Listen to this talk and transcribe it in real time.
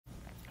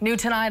New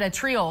tonight, a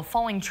trio of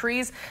falling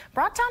trees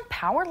brought down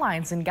power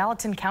lines in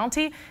Gallatin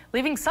County,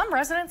 leaving some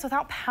residents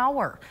without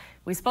power.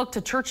 We spoke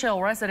to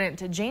Churchill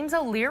resident James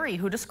O'Leary,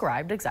 who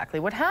described exactly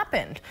what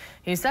happened.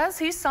 He says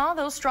he saw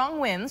those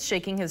strong winds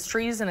shaking his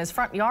trees in his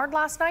front yard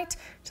last night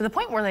to the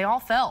point where they all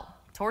fell,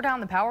 tore down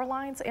the power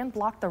lines and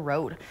blocked the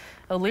road.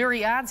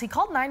 O'Leary adds he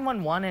called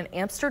 911 and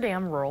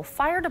Amsterdam Rural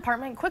Fire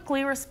Department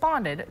quickly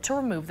responded to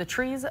remove the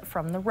trees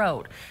from the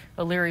road.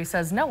 O'Leary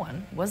says no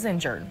one was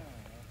injured.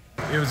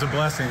 It was a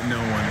blessing no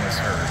one was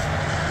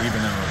hurt,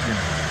 even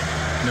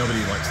though,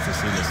 nobody likes to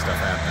see this stuff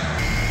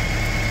happen.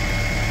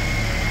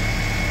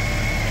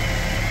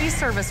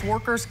 Service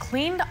workers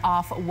cleaned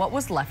off what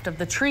was left of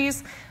the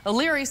trees.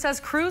 O'Leary says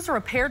crews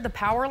repaired the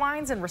power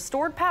lines and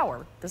restored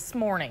power this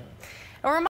morning.